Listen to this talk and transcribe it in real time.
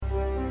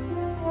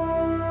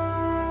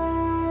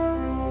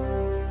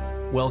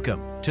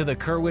Welcome to the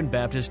Kerwin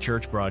Baptist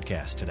Church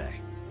broadcast today.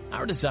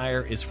 Our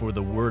desire is for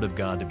the Word of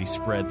God to be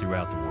spread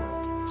throughout the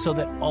world so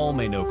that all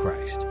may know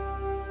Christ.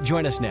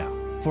 Join us now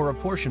for a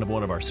portion of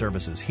one of our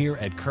services here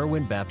at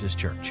Kerwin Baptist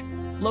Church,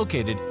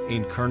 located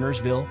in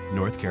Kernersville,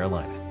 North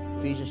Carolina.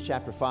 Ephesians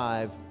chapter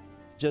 5,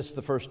 just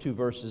the first two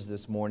verses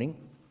this morning.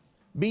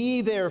 Be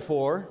ye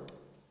therefore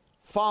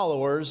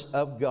followers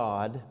of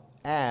God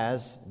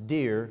as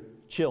dear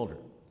children.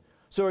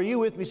 So are you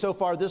with me so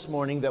far this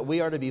morning that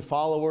we are to be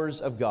followers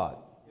of God?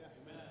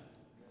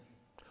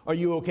 Are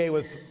you okay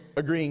with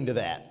agreeing to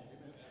that?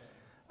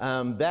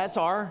 That's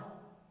our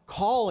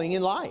calling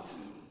in life,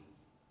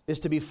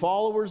 is to be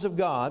followers of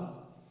God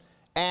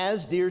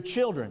as dear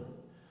children.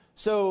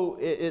 So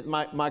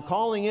my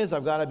calling is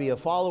I've got to be a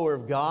follower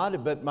of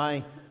God, but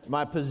my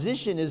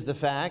position is the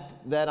fact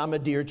that I'm a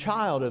dear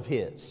child of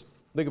His.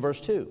 Look at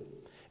verse 2.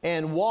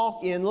 And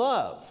walk in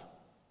love,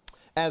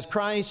 as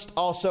Christ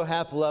also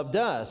hath loved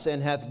us,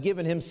 and hath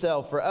given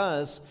Himself for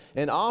us,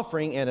 an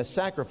offering and a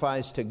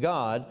sacrifice to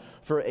God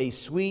for a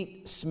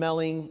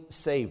sweet-smelling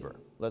savor.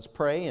 Let's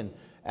pray and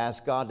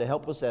ask God to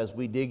help us as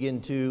we dig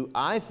into,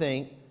 I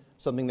think,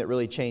 something that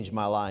really changed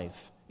my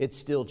life. It's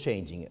still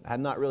changing it. I've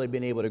not really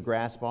been able to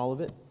grasp all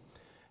of it,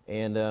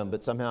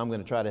 but somehow I'm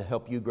going to try to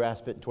help you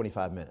grasp it in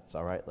 25 minutes.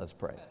 All right, let's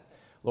pray.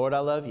 Lord, I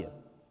love you.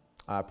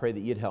 I pray that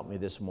you'd help me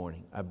this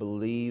morning. I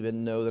believe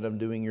and know that I'm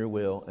doing your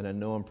will, and I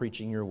know I'm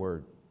preaching your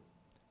word.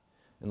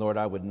 And Lord,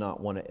 I would not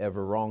want to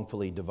ever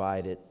wrongfully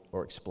divide it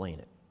or explain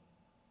it.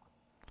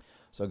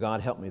 So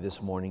God, help me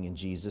this morning. In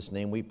Jesus'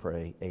 name we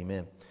pray.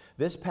 Amen.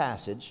 This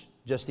passage,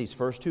 just these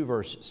first two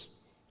verses.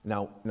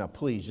 Now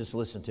please just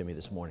listen to me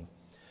this morning.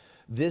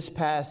 This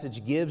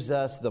passage gives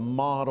us the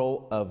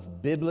model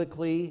of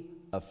biblically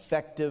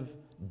effective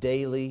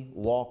daily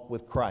walk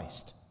with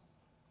Christ.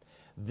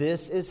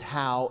 This is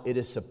how it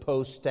is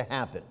supposed to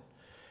happen.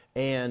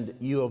 And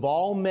you have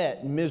all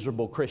met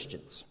miserable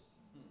Christians.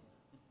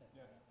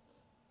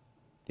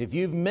 If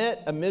you've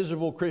met a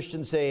miserable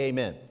Christian, say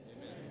amen.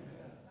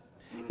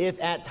 Amen.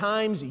 If at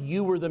times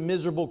you were the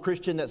miserable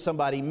Christian that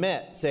somebody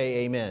met,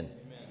 say amen.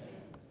 Amen.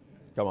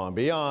 Come on,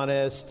 be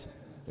honest.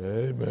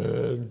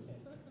 Amen.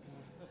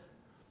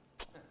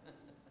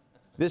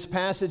 This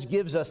passage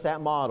gives us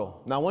that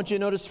model. Now I want you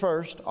to notice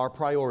first our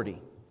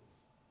priority.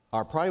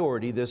 Our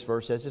priority, this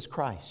verse says, is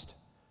Christ.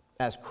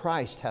 As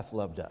Christ hath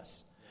loved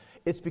us.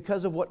 It's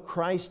because of what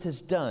Christ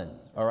has done.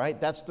 All right?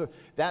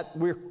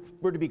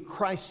 We're to be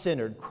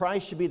Christ-centered.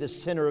 Christ should be the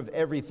center of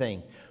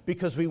everything,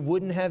 because we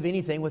wouldn't have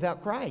anything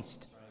without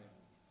Christ.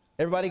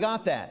 Everybody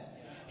got that?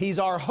 He's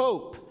our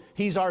hope.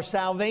 He's our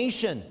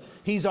salvation.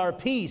 He's our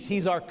peace.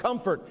 He's our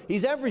comfort.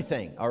 He's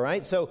everything. All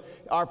right? So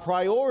our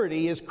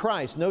priority is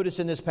Christ. Notice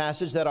in this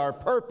passage that our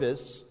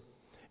purpose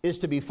is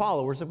to be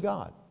followers of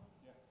God.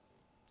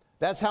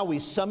 That's how we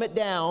sum it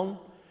down,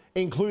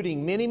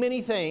 including many,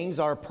 many things.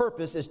 Our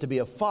purpose is to be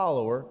a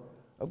follower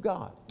of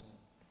God.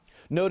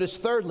 Notice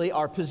thirdly,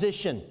 our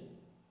position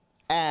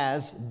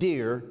as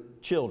dear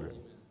children.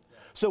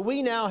 So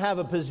we now have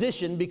a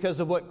position because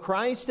of what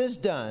Christ has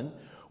done.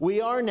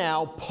 We are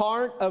now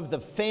part of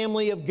the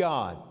family of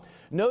God.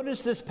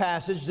 Notice this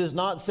passage does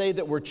not say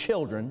that we're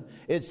children.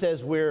 It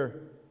says we're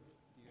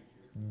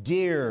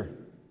dear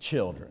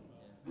children.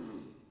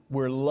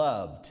 We're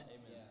loved.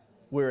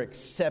 We're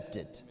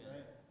accepted.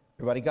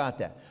 Everybody got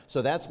that?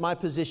 So that's my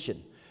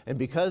position. And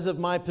because of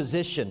my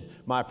position,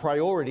 my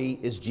priority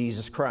is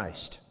Jesus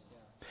Christ.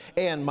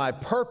 And my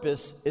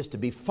purpose is to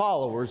be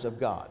followers of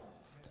God.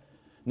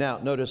 Now,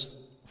 notice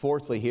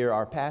fourthly here,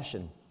 our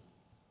passion.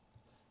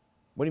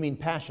 What do you mean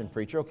passion,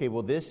 preacher? Okay,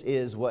 well, this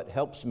is what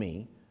helps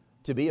me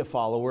to be a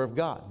follower of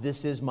God.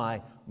 This is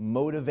my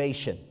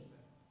motivation.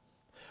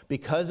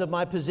 Because of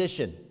my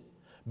position,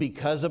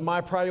 because of my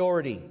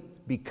priority,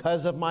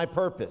 because of my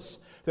purpose,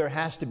 there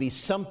has to be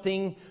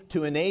something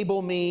to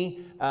enable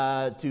me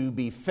to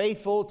be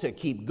faithful, to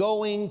keep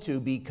going, to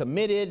be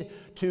committed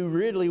to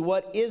really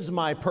what is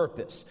my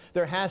purpose.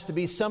 There has to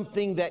be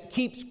something that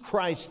keeps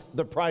Christ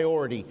the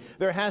priority.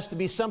 There has to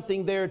be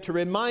something there to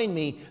remind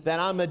me that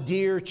I'm a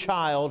dear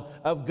child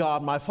of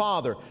God my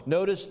Father.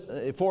 Notice,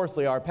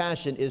 fourthly, our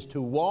passion is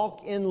to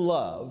walk in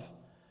love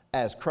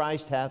as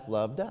Christ hath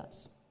loved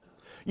us.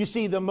 You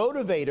see, the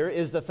motivator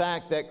is the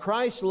fact that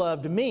Christ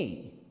loved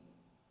me.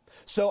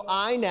 So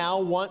I now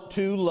want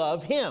to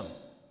love Him.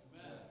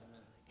 Amen.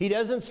 He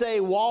doesn't say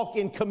walk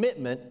in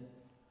commitment.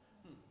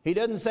 He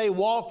doesn't say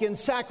walk in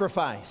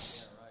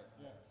sacrifice.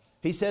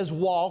 He says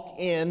walk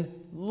in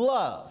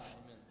love.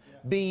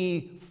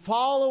 Be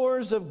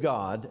followers of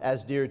God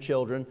as dear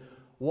children.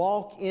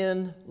 Walk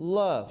in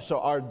love. So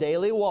our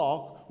daily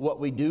walk, what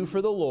we do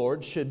for the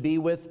Lord, should be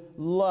with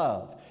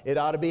love. It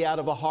ought to be out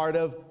of a heart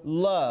of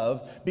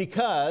love,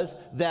 because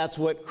that's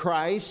what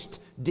Christ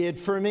did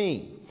for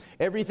me.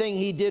 Everything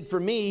He did for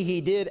me,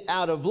 He did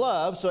out of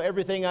love. So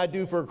everything I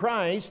do for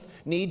Christ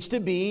needs to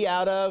be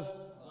out of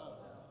love.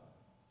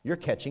 You're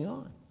catching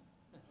on.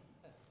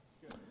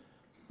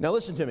 Now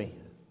listen to me.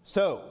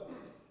 So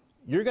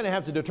you're going to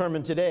have to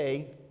determine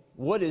today,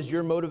 what is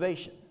your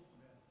motivation?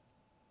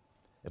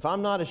 If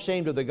I'm not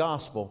ashamed of the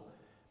gospel,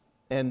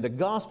 And the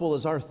gospel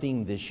is our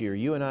theme this year.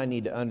 You and I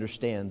need to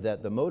understand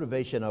that the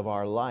motivation of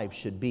our life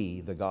should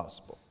be the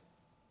gospel.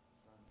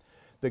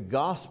 The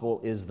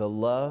gospel is the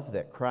love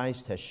that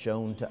Christ has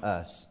shown to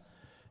us.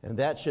 And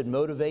that should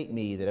motivate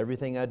me that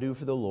everything I do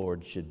for the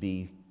Lord should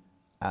be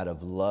out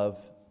of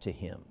love to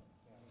Him.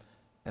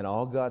 And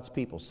all God's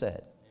people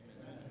said.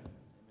 Amen.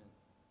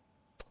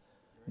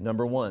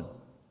 Number one.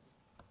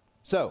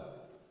 So,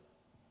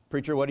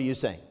 preacher, what are you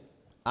saying?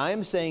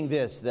 I'm saying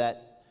this,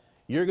 that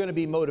you're going to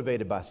be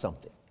motivated by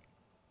something.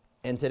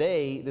 And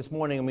today, this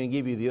morning, I'm going to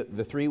give you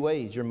the three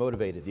ways you're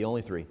motivated, the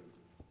only three.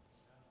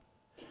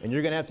 And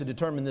you're going to have to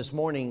determine this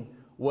morning,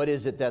 what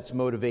is it that's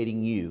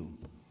motivating you?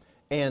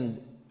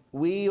 And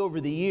we, over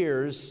the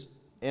years,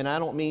 and I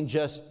don't mean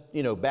just,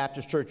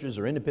 Baptist churches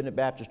or independent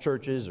Baptist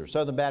churches or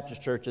Southern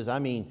Baptist churches. I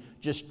mean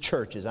just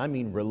churches. I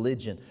mean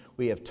religion.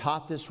 We have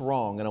taught this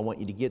wrong, and I want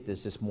you to get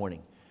this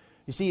morning.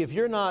 You see, if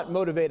you're not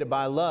motivated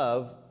by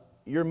love,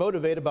 you're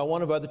motivated by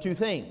one of other two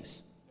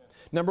things.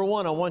 Number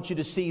one, I want you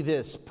to see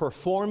this: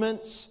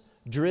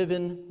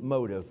 performance-driven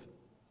motive.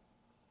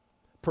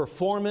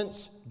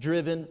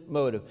 Performance-driven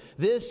motive.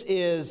 This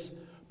is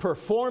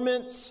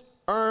performance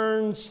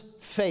earns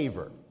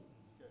favor.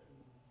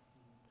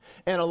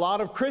 And a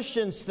lot of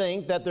Christians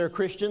think that their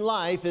Christian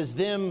life is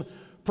them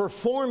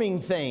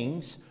performing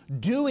things,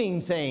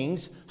 doing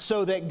things,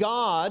 so that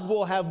God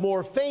will have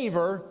more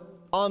favor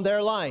on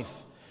their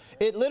life.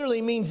 It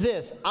literally means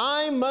this: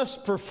 I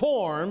must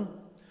perform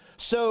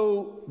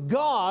so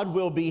God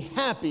will be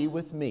happy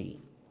with me.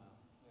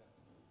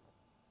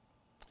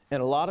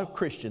 And a lot of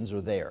Christians are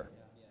there.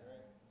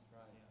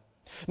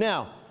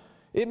 Now,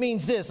 it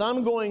means this: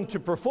 I'm going to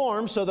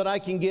perform so that I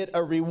can get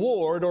a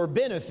reward or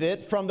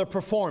benefit from the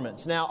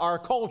performance. Now, our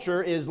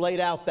culture is laid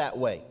out that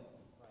way.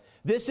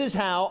 This is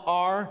how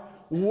our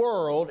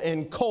world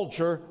and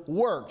culture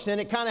works,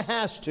 and it kind of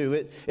has to.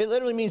 It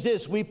literally means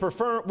this: we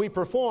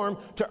perform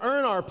to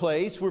earn our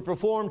place, we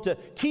perform to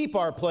keep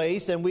our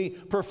place, and we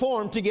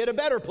perform to get a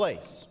better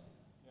place.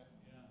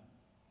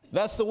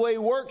 That's the way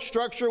work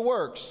structure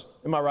works.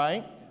 Am I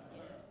right?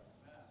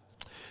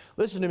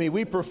 Listen to me,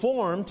 we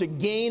perform to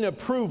gain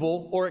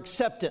approval or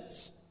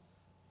acceptance.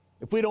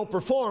 If we don't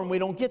perform, we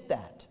don't get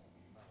that.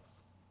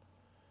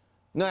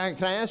 Now,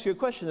 can I ask you a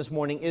question this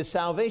morning? Is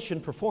salvation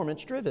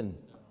performance driven?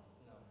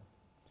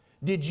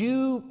 Did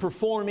you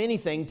perform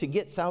anything to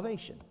get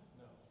salvation?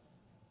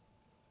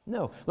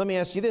 No. Let me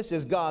ask you this: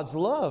 is God's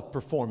love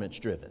performance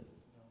driven?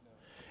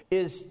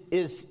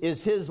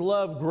 Is His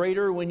love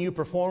greater when you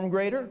perform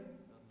greater?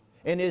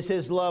 And is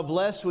His love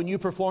less when you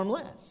perform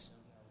less?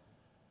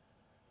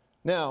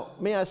 Now,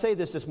 may I say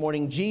this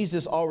morning?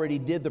 Jesus already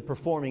did the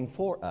performing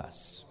for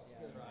us.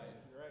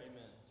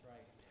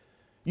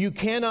 You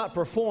cannot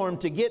perform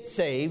to get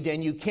saved,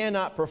 and you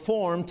cannot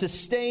perform to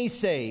stay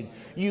saved.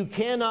 You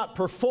cannot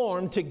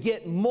perform to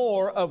get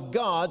more of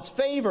God's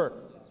favor.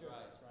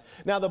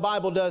 Now, the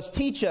Bible does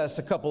teach us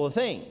a couple of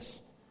things.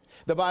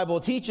 The Bible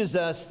teaches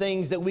us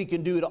things that we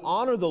can do to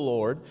honor the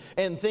Lord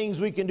and things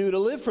we can do to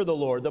live for the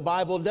Lord. The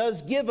Bible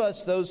does give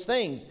us those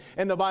things,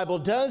 and the Bible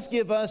does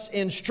give us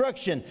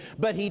instruction.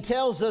 But He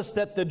tells us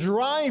that the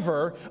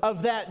driver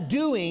of that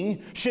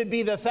doing should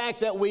be the fact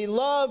that we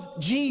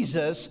love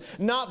Jesus,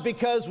 not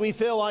because we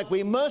feel like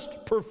we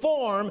must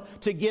perform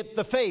to get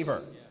the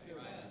favor.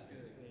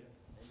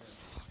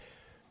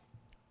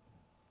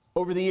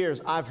 Over the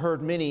years, I've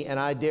heard many, and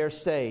I dare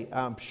say,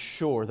 I'm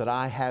sure that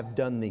I have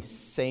done the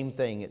same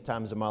thing at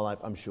times in my life,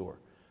 I'm sure,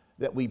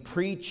 that we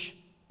preach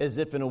as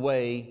if in a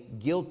way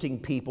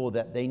guilting people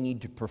that they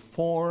need to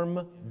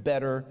perform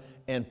better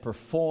and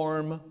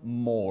perform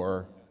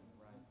more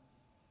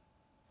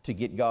to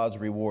get God's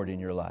reward in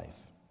your life.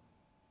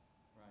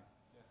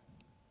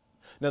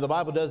 Now, the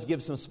Bible does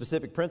give some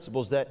specific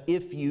principles that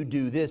if you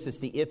do this, it's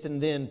the if and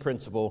then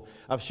principle.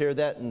 I've shared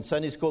that in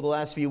Sunday school the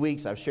last few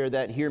weeks. I've shared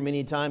that here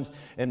many times.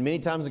 And many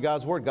times in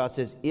God's Word, God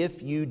says,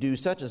 if you do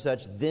such and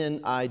such,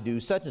 then I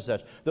do such and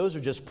such. Those are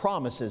just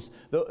promises.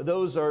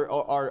 Those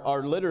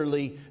are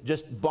literally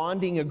just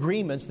bonding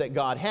agreements that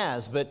God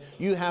has. But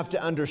you have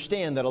to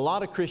understand that a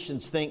lot of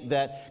Christians think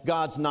that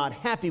God's not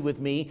happy with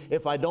me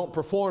if I don't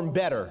perform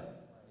better.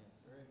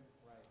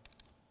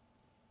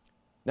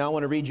 Now, I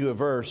want to read you a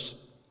verse.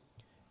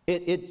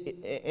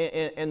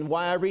 And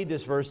why I read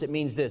this verse, it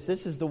means this.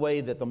 This is the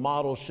way that the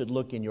model should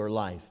look in your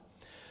life.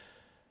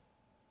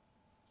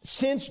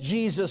 Since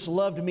Jesus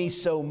loved me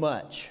so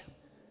much,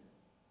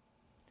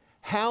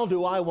 how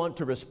do I want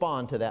to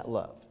respond to that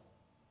love?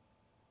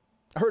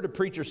 I heard a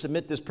preacher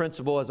submit this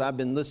principle as I've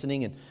been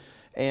listening,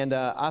 and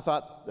I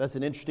thought that's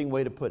an interesting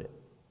way to put it.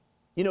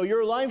 You know,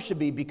 your life should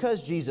be,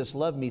 because Jesus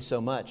loved me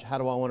so much, how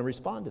do I want to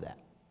respond to that?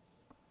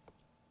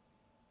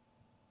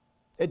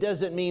 It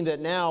doesn't mean that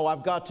now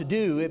I've got to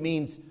do. It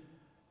means,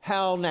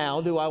 how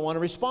now do I want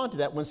to respond to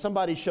that? When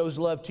somebody shows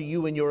love to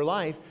you in your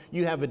life,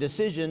 you have a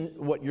decision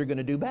what you're going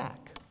to do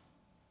back.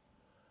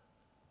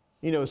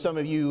 You know, some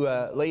of you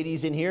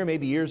ladies in here,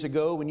 maybe years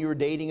ago when you were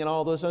dating and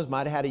all those things,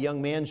 might have had a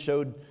young man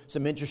showed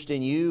some interest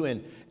in you,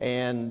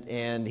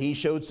 and he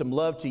showed some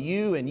love to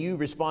you, and you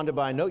responded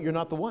by, no, you're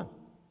not the one.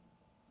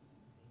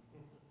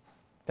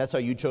 That's how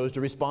you chose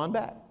to respond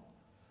back.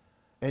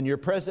 And your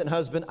present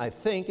husband, I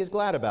think, is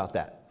glad about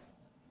that.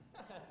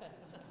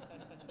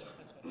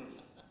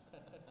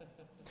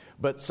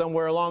 But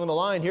somewhere along the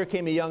line, here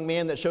came a young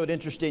man that showed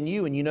interest in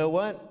you, and you know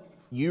what?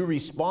 You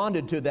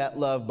responded to that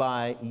love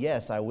by,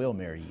 yes, I will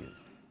marry you.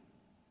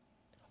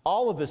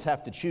 All of us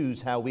have to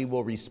choose how we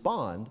will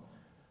respond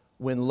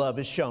when love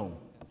is shown.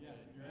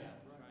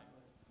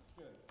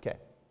 Okay.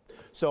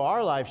 So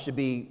our life should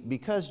be,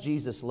 because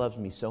Jesus loves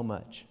me so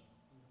much,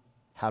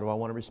 how do I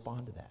want to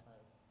respond to that?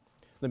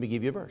 Let me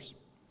give you a verse.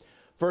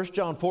 1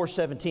 John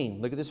 4:17.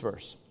 Look at this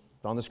verse.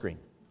 It's on the screen.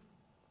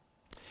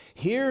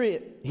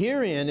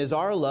 Herein is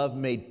our love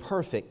made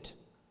perfect,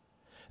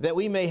 that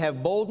we may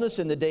have boldness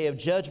in the day of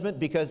judgment,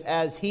 because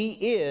as He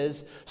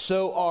is,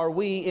 so are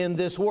we in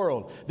this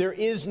world. There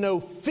is no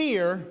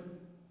fear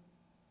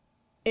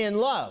in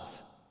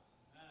love.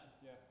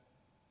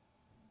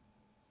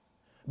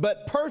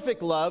 But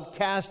perfect love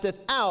casteth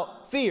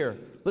out fear.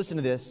 Listen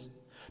to this.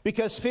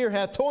 Because fear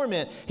hath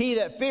torment. He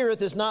that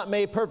feareth is not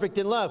made perfect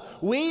in love.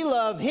 We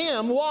love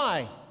Him.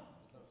 Why?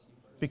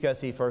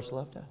 Because He first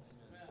loved us.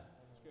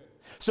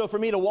 So for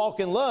me to walk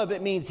in love,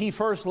 it means He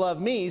first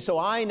loved me. So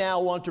I now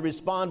want to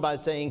respond by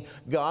saying,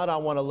 God, I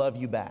want to love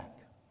you back.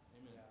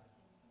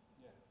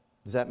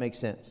 Does that make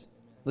sense?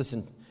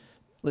 Listen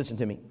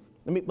to me.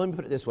 Let me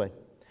put it this way.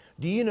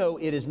 Do you know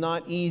it is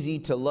not easy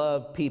to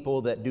love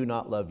people that do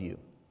not love you?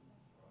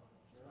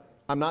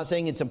 I'm not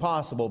saying it's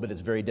impossible, but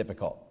it's very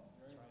difficult.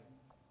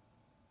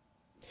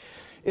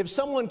 If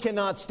someone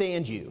cannot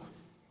stand you,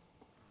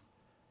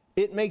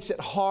 it makes it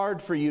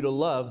hard for you to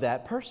love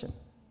that person.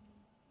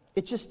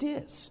 It just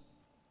is.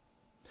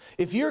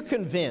 If you're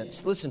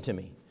convinced, listen to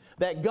me,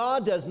 that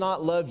God does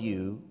not love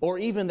you, or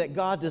even that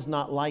God does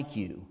not like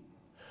you,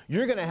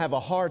 you're going to have a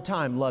hard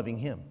time loving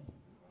Him.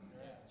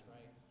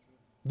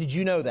 Did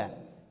you know that?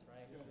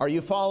 Are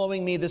you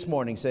following me this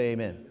morning? Say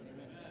amen.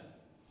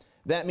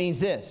 That means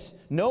this: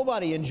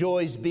 nobody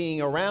enjoys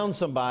being around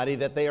somebody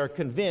that they are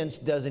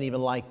convinced doesn't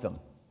even like them.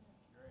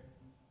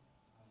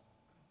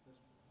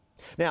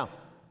 Now,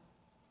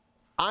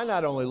 I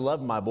not only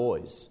love my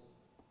boys,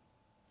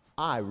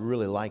 I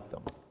really like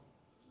them.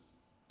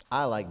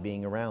 I like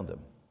being around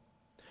them.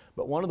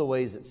 But one of the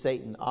ways that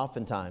Satan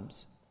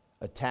oftentimes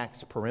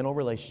attacks parental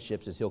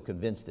relationships is he'll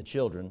convince the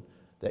children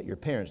that your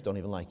parents don't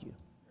even like you.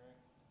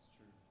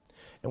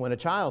 And when a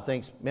child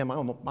thinks, man,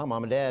 my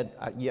mom and dad,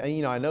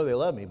 I know they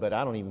love me, but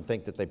I don't even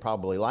think that they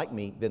probably like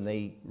me, then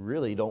they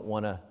really don't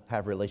want to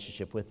have a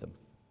relationship with them.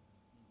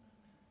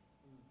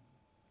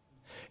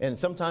 And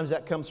sometimes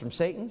that comes from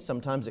Satan.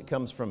 Sometimes it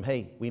comes from,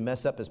 hey, we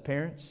mess up as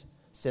parents,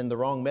 send the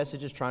wrong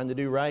messages, trying to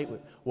do right,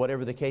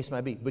 whatever the case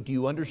might be. But do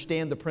you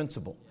understand the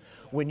principle?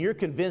 When you're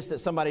convinced that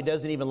somebody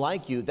doesn't even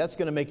like you, that's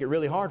going to make it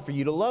really hard for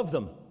you to love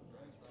them.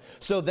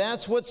 So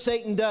that's what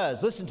Satan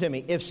does. Listen to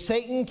me. If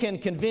Satan can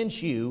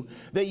convince you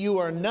that you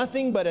are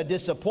nothing but a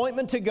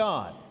disappointment to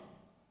God,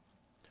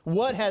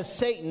 what has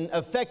Satan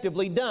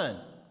effectively done?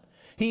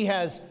 He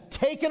has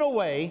taken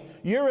away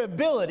your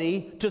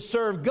ability to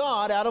serve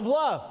God out of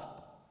love.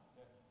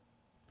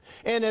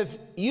 And if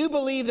you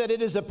believe that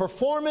it is a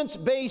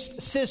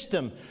performance-based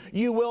system,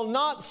 you will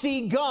not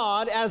see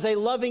God as a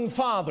loving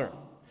Father.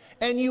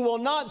 And you will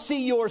not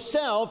see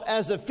yourself,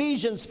 as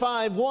Ephesians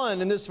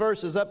 5:1, and this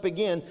verse is up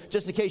again,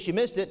 just in case you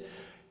missed it,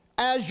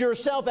 as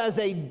yourself as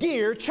a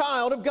dear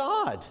child of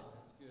God.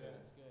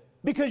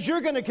 Because you're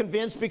going to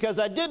convince, because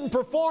I didn't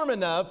perform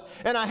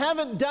enough, and I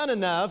haven't done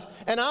enough,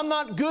 and I'm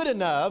not good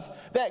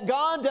enough, that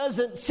God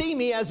doesn't see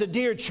me as a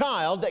dear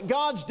child, that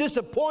God's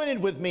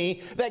disappointed with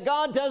me, that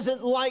God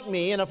doesn't like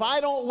me, and if I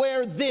don't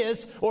wear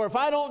this, or if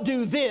I don't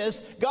do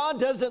this,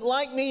 God doesn't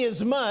like me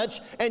as much,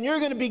 and you're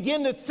going to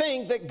begin to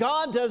think that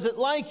God doesn't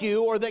like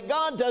you, or that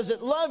God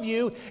doesn't love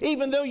you,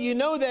 even though you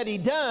know that He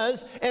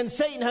does, and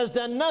Satan has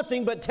done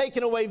nothing but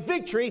taken away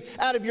victory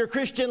out of your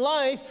Christian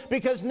life,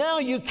 because now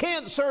you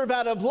can't serve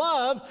out of love,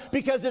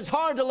 because it's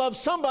hard to love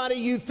somebody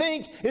you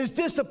think is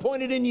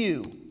disappointed in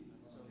you.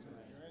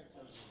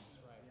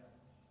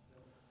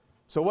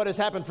 So what has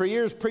happened for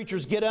years,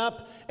 preachers get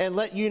up and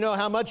let you know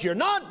how much you're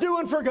not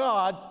doing for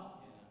God.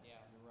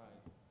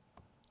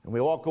 And we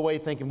walk away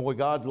thinking, boy,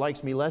 God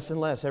likes me less and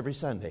less every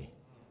Sunday.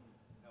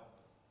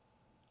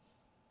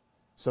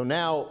 So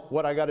now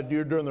what I got to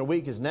do during the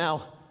week is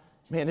now,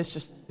 man,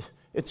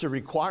 it's a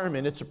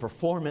requirement, it's a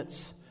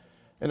performance.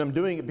 And I'm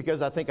doing it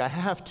because I think I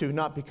have to,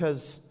 not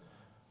because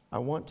I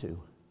want to.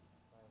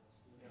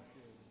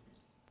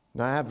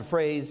 Now I have a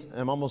phrase, and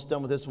I'm almost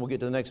done with this and we'll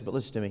get to the next, but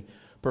listen to me.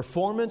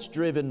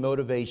 Performance-driven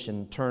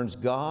motivation turns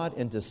God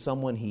into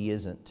someone He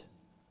isn't,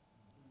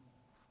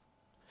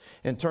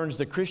 and turns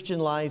the Christian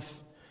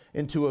life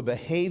into a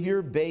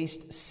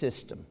behavior-based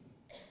system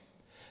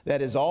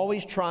that is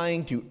always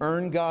trying to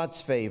earn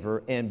God's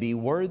favor and be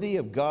worthy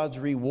of God's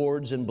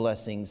rewards and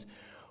blessings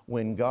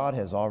when God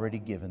has already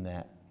given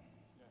that.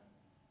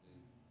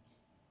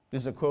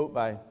 This is a quote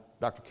by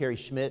Dr. Kerry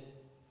Schmidt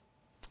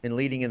in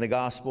Leading in the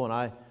Gospel, and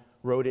I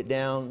wrote it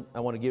down. I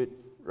want to give it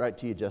right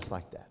to you just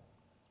like that.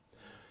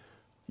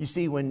 You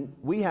see, when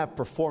we have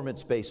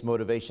performance-based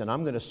motivation,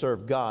 I'm going to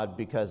serve God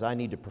because I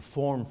need to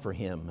perform for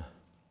Him.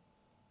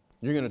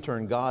 You're going to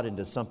turn God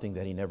into something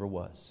that He never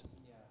was.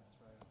 Yeah,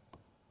 that's right.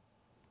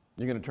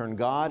 You're going to turn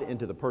God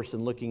into the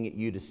person looking at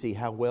you to see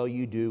how well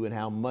you do and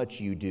how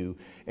much you do.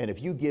 And if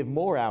you give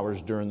more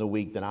hours during the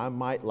week, then I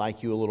might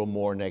like you a little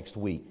more next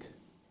week.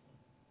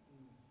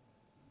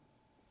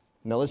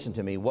 Now listen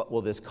to me. What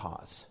will this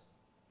cause?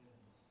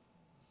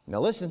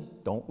 Now listen.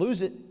 Don't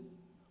lose it.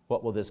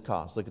 What will this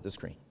cause? Look at the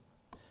screen.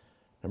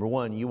 Number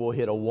one, you will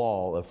hit a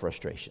wall of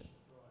frustration.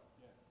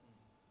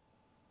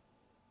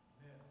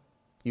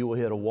 You will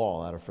hit a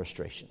wall out of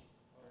frustration.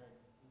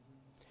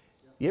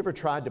 You ever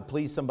tried to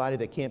please somebody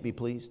that can't be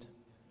pleased?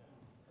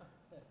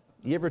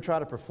 You ever try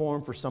to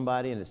perform for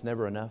somebody and it's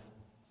never enough?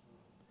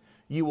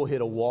 You will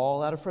hit a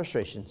wall out of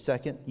frustration.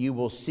 Second, you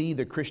will see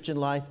the Christian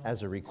life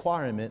as a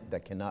requirement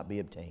that cannot be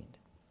obtained.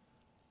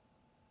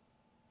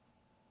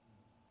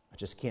 I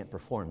just can't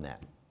perform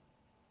that.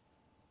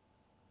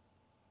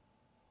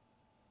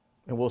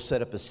 And we'll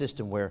set up a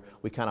system where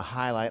we kind of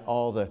highlight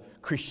all the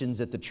Christians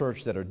at the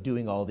church that are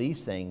doing all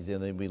these things,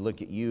 and then we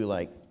look at you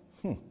like,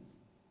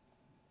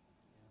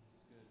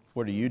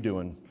 what are you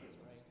doing?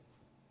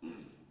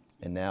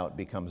 And now it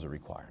becomes a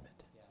requirement.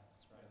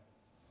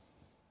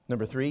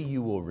 Number three,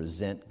 you will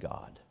resent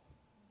God.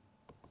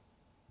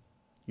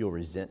 You'll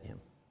resent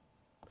Him.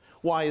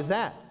 Why is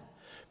that?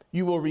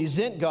 You will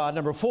resent God,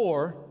 number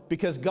four,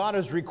 because God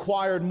has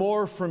required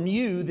more from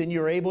you than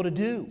you're able to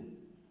do.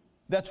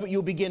 That's what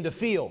you'll begin to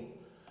feel.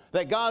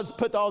 That God's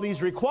put all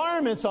these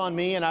requirements on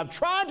me, and I've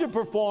tried to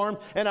perform,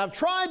 and I've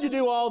tried to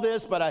do all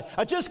this, but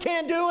I just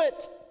can't do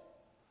it.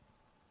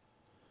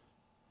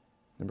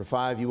 Number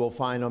five, you will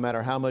find no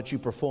matter how much you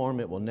perform,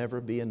 it will never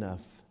be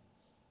enough.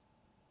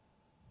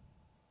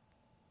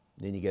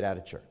 Then you get out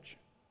of church.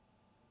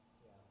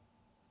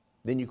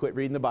 Then you quit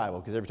reading the Bible,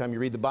 because every time you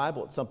read the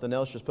Bible, it's something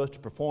else you're supposed to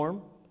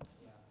perform.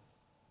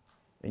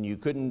 And you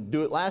couldn't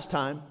do it last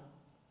time.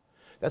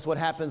 That's what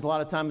happens a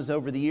lot of times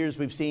over the years.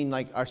 We've seen,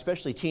 like,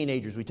 especially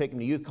teenagers, we take them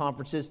to youth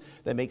conferences.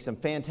 They make some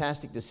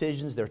fantastic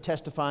decisions. They're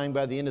testifying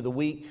by the end of the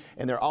week,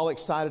 and they're all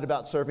excited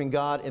about serving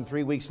God, and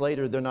 3 weeks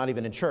later, they're not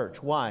even in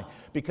church. Why?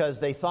 Because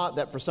they thought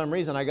that for some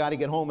reason, I got to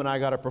get home and I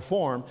got to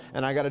perform,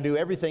 and I got to do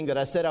everything that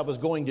I said I was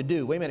going to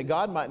do. Wait a minute,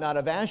 God might not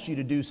have asked you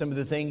to do some of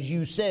the things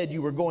you said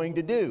you were going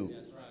to do.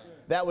 That's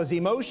right. That was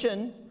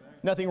emotion.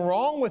 Nothing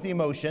wrong with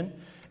emotion,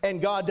 and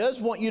God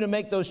does want you to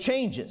make those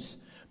changes.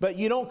 But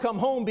you don't come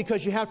home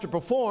because you have to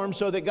perform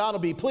so that God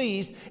will be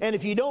pleased. And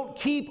if you don't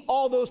keep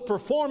all those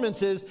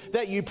performances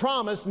that you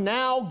promised,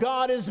 now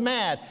God is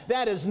mad.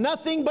 That is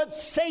nothing but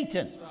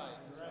Satan. That's right.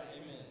 That's right.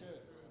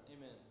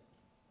 Amen.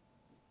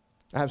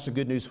 I have some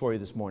good news for you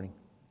this morning.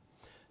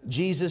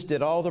 Jesus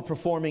did all the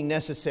performing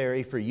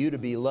necessary for you to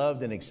be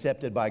loved and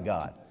accepted by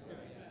God.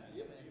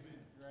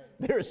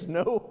 There is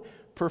no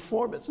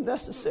performance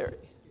necessary.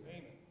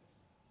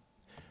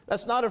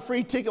 That's not a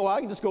free ticket. Well,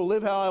 I can just go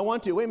live how I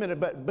want to. Wait a minute,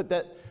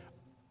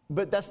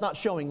 but that's not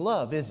showing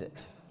love, is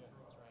it?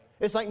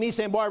 It's like me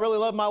saying, boy, I really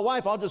love my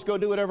wife. I'll just go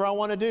do whatever I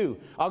want to do.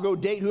 I'll go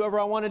date whoever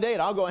I want to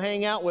date. I'll go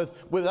hang out with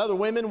other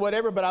women,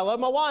 whatever, but I love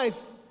my wife.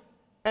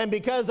 And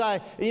because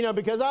I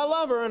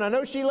love her and I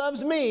know she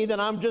loves me, then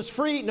I'm just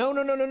free.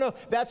 No.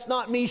 That's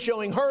not me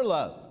showing her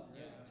love.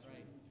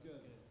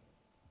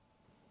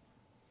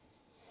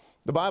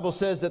 The Bible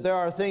says that there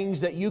are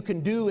things that you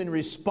can do in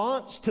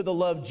response to the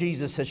love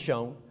Jesus has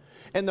shown.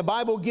 And the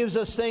Bible gives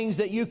us things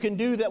that you can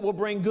do that will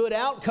bring good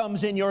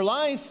outcomes in your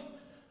life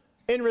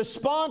in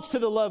response to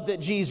the love that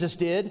Jesus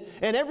did.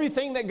 And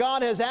everything that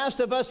God has asked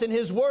of us in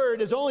His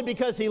Word is only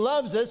because He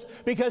loves us,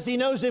 because He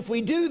knows if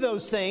we do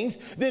those things,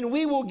 then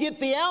we will get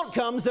the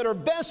outcomes that are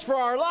best for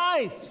our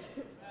life.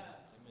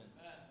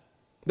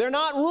 They're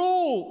not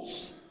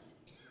rules.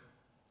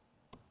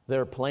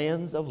 They're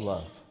plans of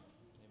love.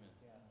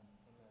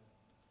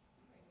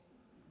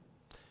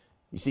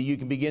 You see, you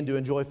can begin to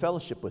enjoy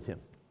fellowship with Him.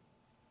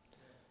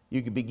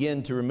 You can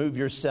begin to remove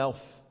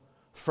yourself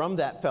from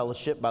that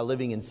fellowship by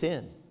living in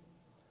sin.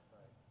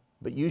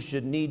 But you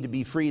should need to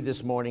be free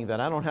this morning that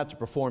I don't have to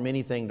perform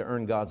anything to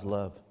earn God's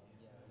love.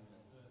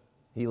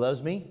 He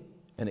loves me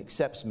and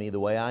accepts me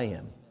the way I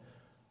am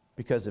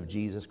because of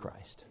Jesus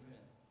Christ.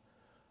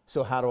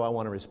 So how do I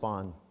want to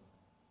respond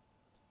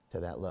to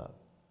that love?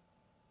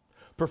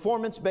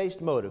 Performance-based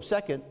motive.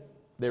 Second,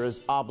 there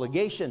is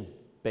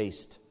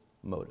obligation-based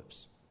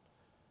motives.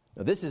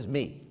 Now, this is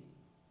me,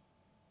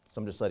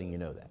 so I'm just letting you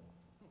know that.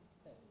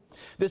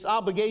 This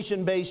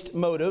obligation-based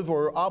motive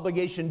or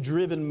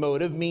obligation-driven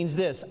motive means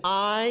this: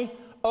 I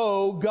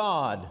owe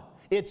God.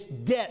 It's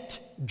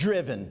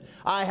debt-driven.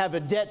 I have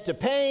a debt to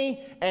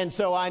pay, and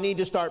so I need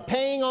to start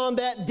paying on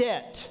that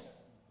debt.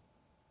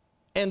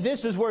 And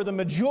this is where the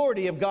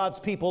majority of God's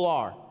people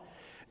are.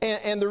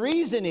 And the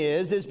reason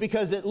is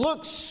because it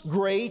looks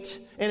great,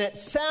 and it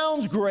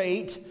sounds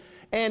great,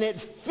 and it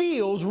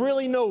feels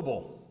really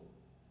noble.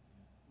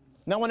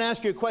 Now, I want to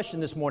ask you a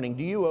question this morning.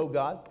 Do you owe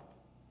God?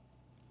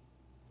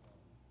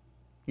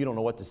 You don't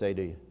know what to say,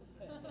 do you?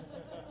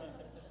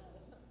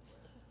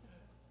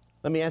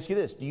 Let me ask you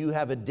this. Do you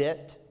have a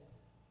debt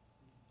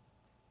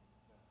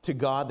to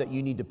God that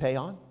you need to pay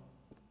on?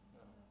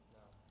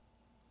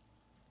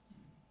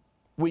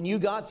 When you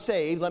got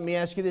saved, let me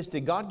ask you this.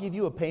 Did God give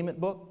you a payment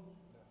book?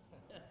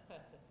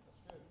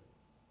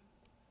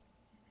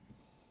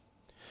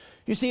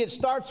 You see, it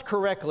starts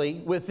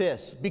correctly with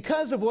this.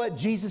 Because of what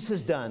Jesus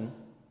has done,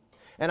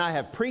 and I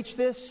have preached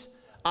this,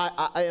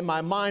 in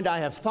my mind I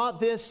have thought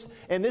this,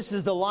 and this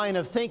is the line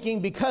of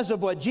thinking, because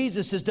of what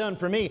Jesus has done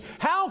for me,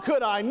 how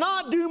could I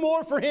not do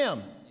more for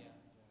Him?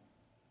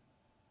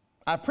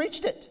 I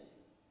preached it.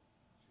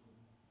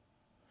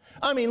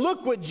 I mean,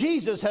 look what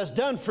Jesus has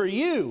done for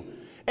you.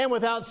 And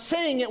without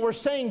saying it, we're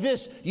saying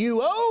this: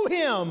 you owe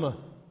Him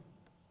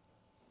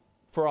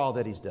for all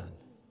that He's done.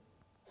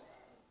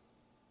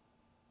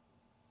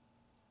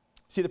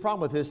 See, the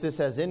problem with this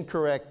has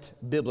incorrect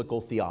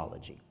biblical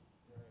theology.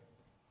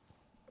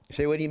 You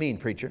say, what do you mean,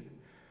 preacher?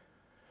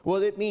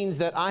 Well, it means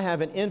that I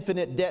have an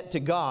infinite debt to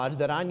God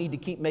that I need to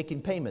keep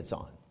making payments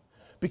on.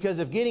 Because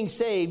if getting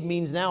saved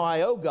means now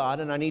I owe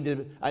God and I need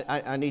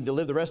to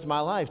live the rest of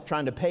my life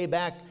trying to pay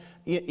back,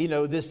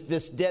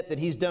 this debt that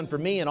He's done for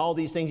me and all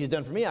these things He's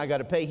done for me, I got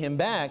to pay Him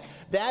back.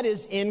 That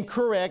is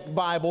incorrect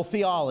Bible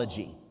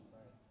theology.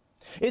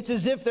 It's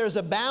as if there's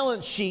a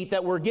balance sheet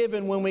that we're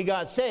given when we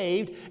got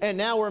saved, and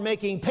now we're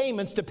making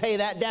payments to pay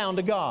that down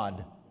to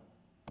God.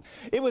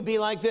 It would be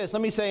like this.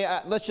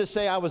 Let's just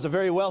say I was a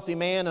very wealthy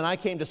man, and I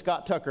came to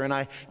Scott Tucker, and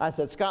I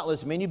said, Scott,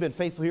 listen, man, you've been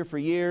faithful here for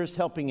years,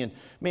 helping in,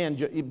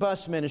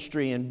 bus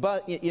ministry and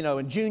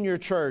junior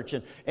church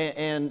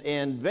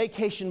and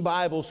vacation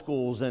Bible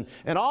schools and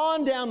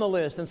on down the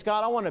list. And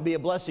Scott, I want to be a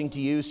blessing to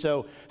you.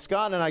 So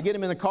Scott and I get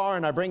him in the car,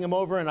 and I bring him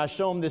over, and I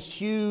show him this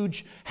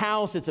huge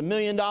house. It's $1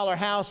 million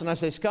house, and I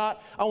say,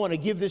 Scott, I want to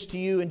give this to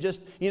you, and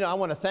just, I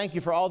want to thank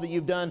you for all that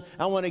you've done.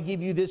 I want to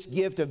give you this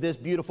gift of this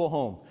beautiful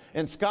home.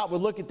 And Scott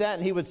would look at that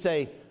and he would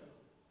say,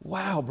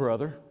 wow,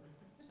 brother.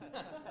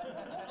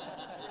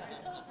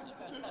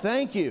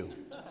 Thank you.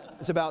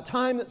 It's about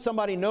time that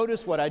somebody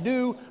noticed what I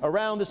do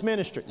around this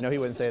ministry. No, he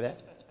wouldn't say that.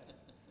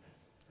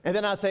 And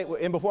then I'd say,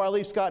 and before I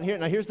leave Scott here,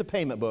 now here's the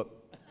payment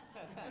book.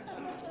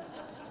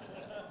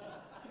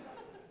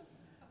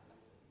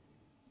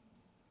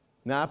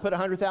 Now I put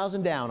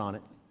 $100,000 down on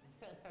it,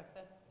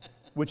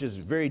 which is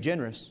very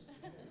generous.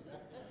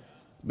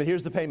 But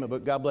here's the payment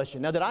book. God bless you.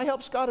 Now, did I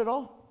help Scott at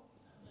all?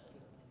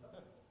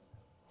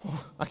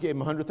 I gave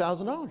him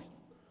 $100,000.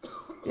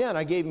 Yeah, and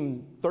I gave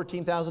him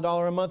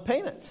 $13,000 a month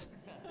payments.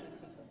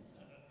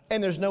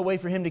 And there's no way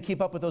for him to keep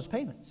up with those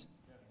payments.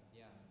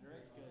 Yeah,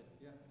 that's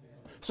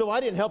good. So I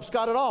didn't help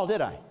Scott at all, did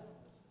I?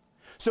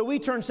 So we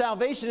turn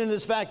salvation into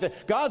this fact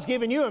that God's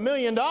given you $1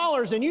 million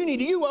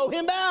and you owe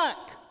Him back.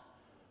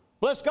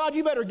 Bless God,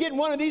 you better get in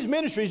one of these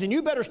ministries and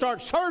you better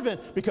start serving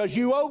because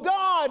you owe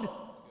God.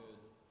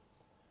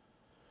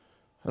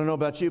 I don't know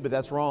about you, but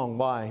that's wrong.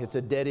 Why? It's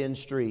a dead-end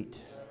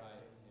street.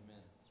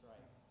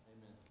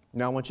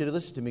 Now, I want you to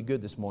listen to me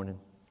good this morning.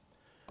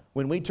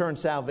 When we turn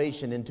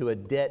salvation into a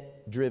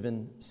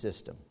debt-driven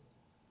system,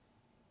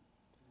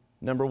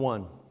 number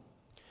one,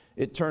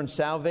 it turns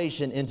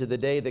salvation into the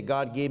day that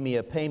God gave me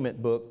a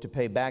payment book to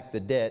pay back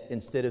the debt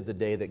instead of the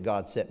day that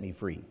God set me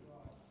free.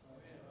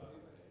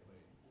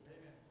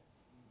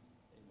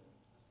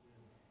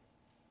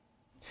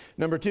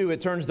 Number two,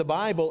 it turns the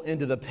Bible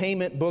into the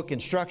payment book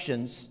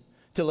instructions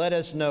to let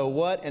us know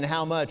what and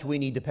how much we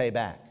need to pay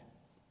back.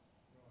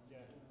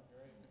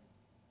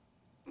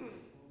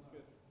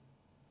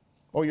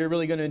 Oh, you're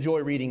really going to enjoy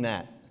reading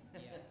that.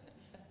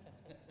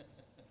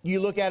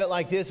 You look at it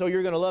like this,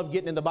 you're going to love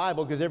getting in the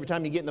Bible because every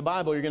time you get in the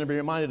Bible, you're going to be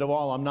reminded of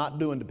all I'm not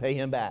doing to pay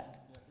Him back.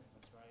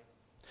 That's right.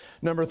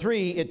 Number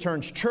three, it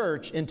turns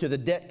church into the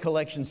debt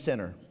collection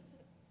center.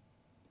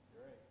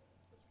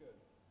 That's good.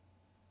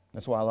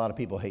 That's why a lot of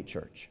people hate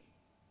church.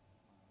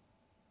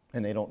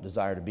 And they don't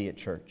desire to be at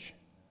church.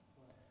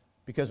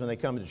 Because when they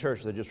come to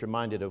church, they're just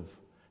reminded of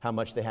how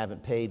much they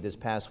haven't paid this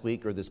past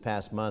week or this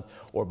past month,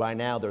 or by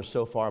now they're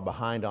so far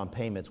behind on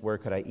payments, where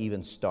could I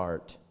even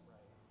start?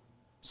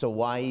 So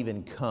why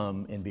even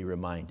come and be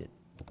reminded?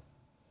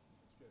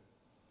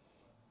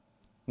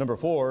 Number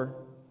four,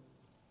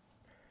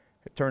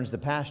 it turns the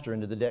pastor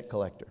into the debt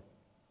collector.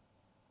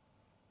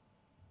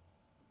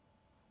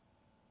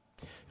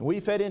 And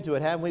we fed into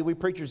it, haven't we? We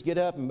preachers get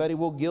up and, buddy,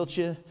 we'll guilt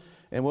you.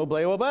 And we'll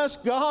blame, well, bless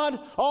God,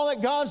 all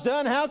that God's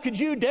done. How could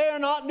you dare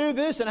not do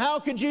this? And how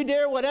could you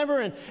dare whatever?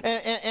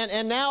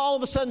 And now all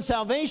of a sudden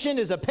salvation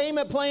is a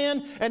payment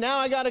plan. And now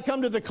I got to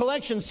come to the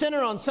collection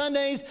center on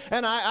Sundays.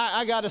 And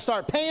I got to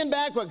start paying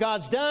back what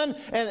God's done.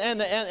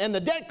 And the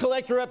debt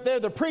collector up there,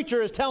 the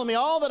preacher, is telling me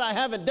all that I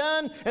haven't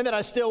done and that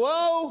I still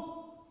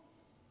owe.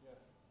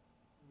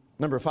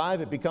 Number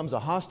five, it becomes a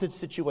hostage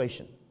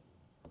situation.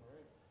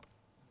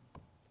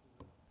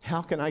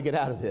 How can I get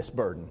out of this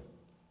burden?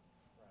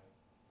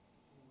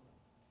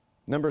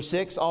 Number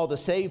six, all the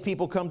saved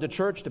people come to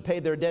church to pay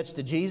their debts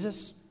to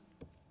Jesus.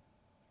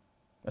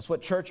 That's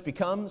what church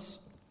becomes.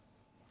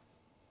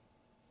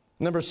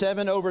 Number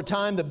seven, over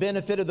time, the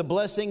benefit of the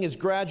blessing is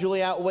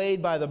gradually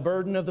outweighed by the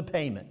burden of the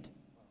payment.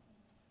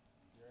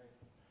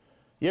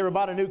 You ever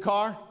bought a new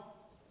car?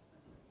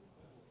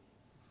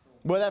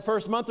 Well, that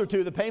first month or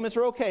two, the payments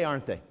are okay,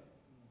 aren't they?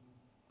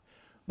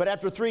 But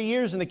after 3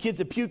 years and the kids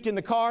have puked in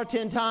the car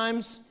 10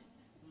 times,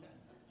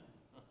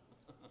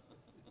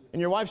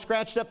 and your wife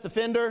scratched up the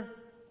fender,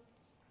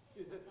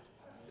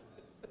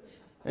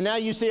 and now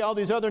you see all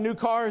these other new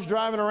cars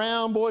driving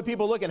around, boy,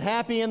 people looking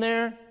happy in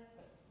there.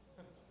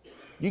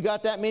 You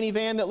got that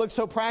minivan that looks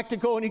so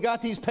practical, and you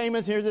got these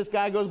payments, and here's this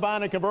guy goes by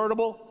in a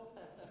convertible.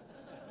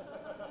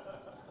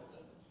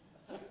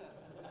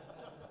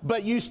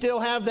 But you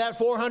still have that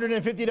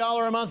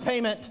 $450 a month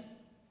payment.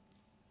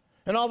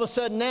 And all of a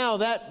sudden now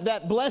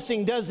that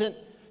blessing doesn't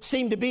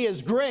seem to be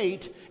as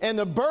great, and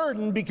the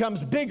burden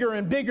becomes bigger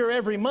and bigger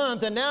every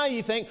month, and now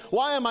you think,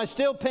 why am I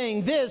still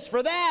paying this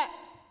for that?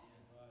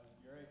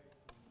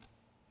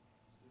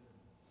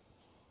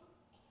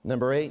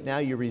 Number 8, now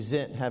you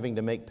resent having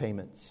to make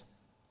payments.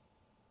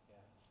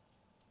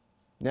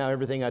 Now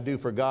everything I do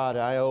for God,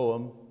 I owe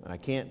Him, and I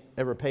can't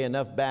ever pay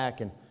enough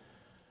back, and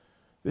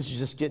this is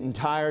just getting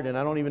tired, and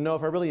I don't even know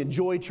if I really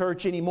enjoy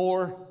church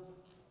anymore.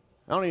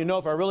 I don't even know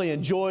if I really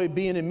enjoy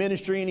being in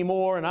ministry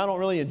anymore, and I don't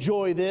really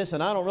enjoy this,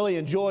 and I don't really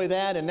enjoy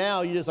that, and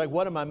now you're just like,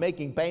 what am I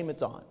making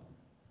payments on?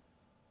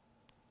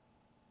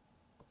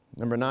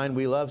 Number 9,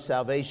 we love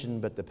salvation,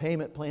 but the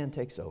payment plan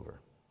takes over.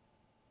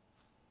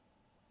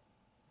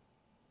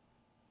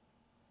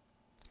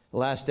 The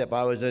last step I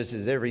always notice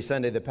is every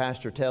Sunday the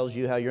pastor tells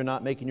you how you're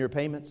not making your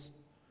payments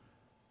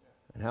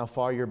and how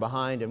far you're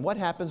behind. And what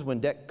happens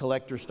when debt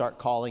collectors start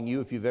calling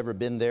you, if you've ever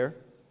been there?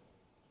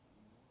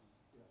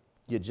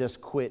 You just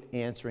quit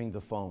answering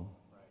the phone.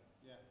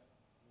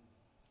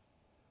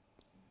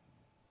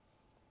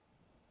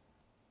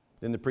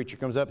 Then the preacher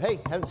comes up, hey,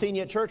 haven't seen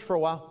you at church for a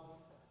while.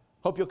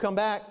 Hope you'll come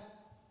back.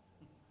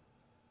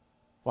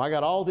 Well, I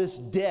got all this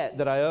debt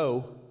that I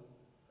owe.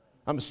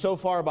 I'm so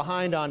far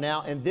behind on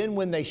now. And then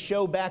when they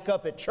show back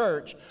up at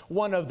church,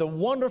 one of the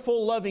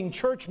wonderful, loving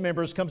church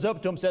members comes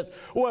up to him and says,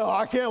 well,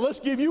 I can't, let's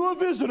give you a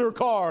visitor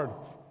card.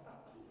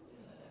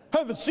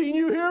 Haven't seen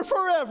you here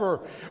forever.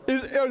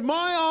 Are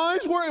my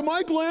eyes, where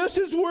my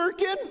glasses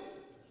working?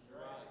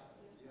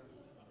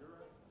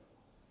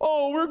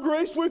 Oh, we're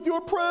graced with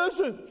your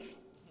presence.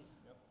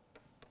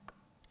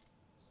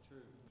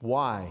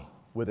 Why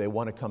would they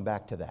want to come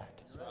back to that?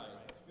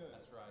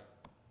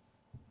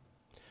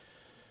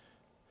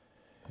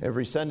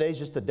 Every Sunday is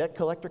just a debt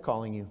collector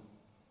calling you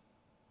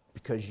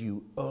because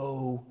you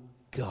owe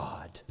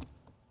God.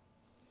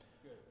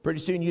 Pretty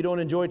soon you don't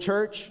enjoy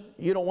church.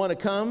 You don't want to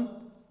come.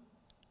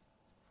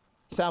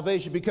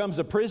 Salvation becomes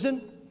a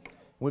prison.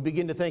 We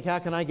begin to think, how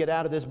can I get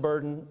out of this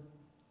burden?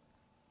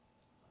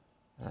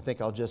 And I think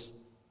I'll just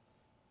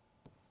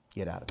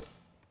get out of it.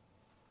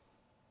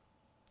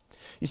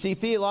 You see,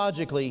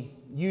 theologically,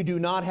 you do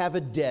not have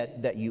a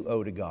debt that you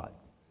owe to God.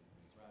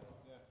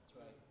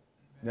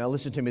 Now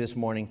listen to me this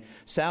morning.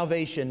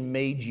 Salvation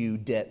made you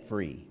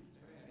debt-free.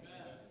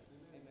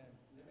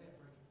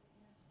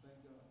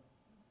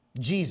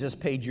 Jesus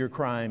paid your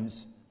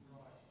crimes.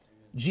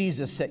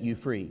 Jesus set you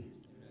free.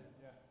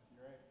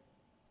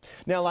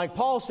 Now, like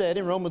Paul said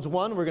in Romans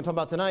 1, we're going to talk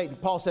about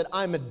tonight, Paul said,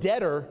 I'm a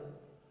debtor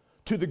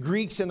to the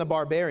Greeks and the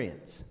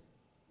barbarians.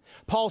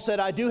 Paul said,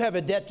 I do have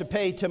a debt to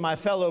pay to my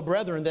fellow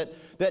brethren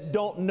that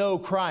don't know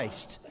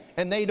Christ.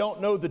 And they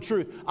don't know the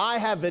truth. I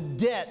have a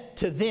debt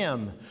to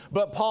them.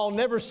 But Paul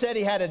never said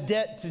he had a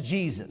debt to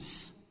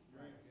Jesus.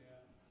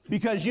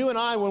 Because you and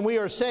I, when we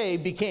are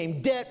saved,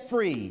 became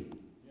debt-free.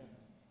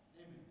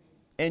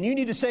 And you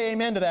need to say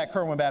amen to that,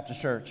 Kerwin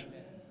Baptist Church.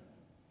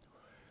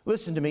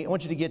 Listen to me. I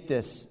want you to get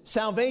this.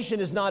 Salvation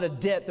is not a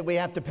debt that we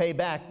have to pay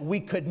back. We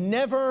could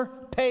never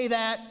pay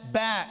that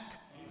back.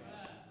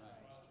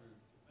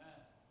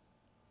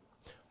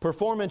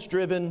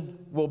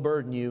 Performance-driven will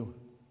burden you.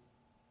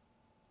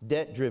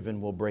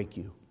 Debt-driven will break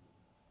you.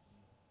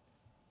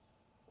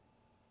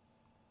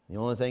 The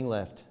only thing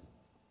left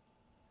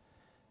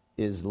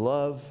is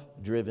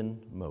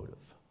love-driven motive.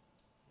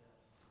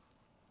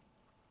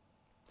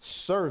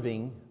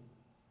 Serving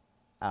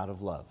out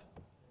of love.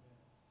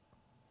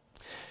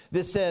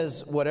 This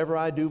says, whatever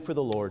I do for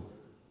the Lord,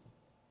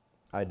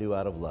 I do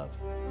out of love.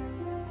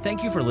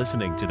 Thank you for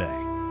listening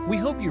today. We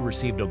hope you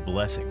received a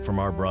blessing from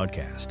our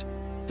broadcast.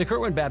 The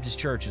Kerwin Baptist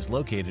Church is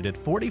located at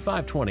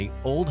 4520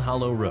 Old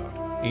Hollow Road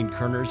in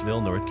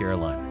Kernersville, North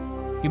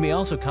Carolina. You may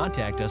also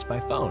contact us by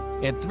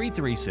phone at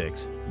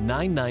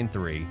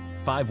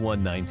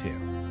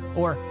 336-993-5192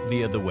 or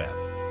via the web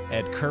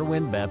at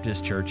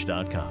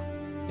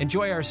kerwinbaptistchurch.com.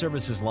 Enjoy our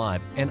services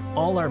live and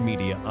all our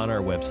media on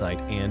our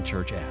website and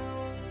church app.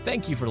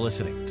 Thank you for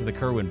listening to the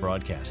Kerwin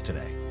broadcast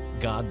today.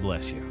 God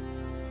bless you.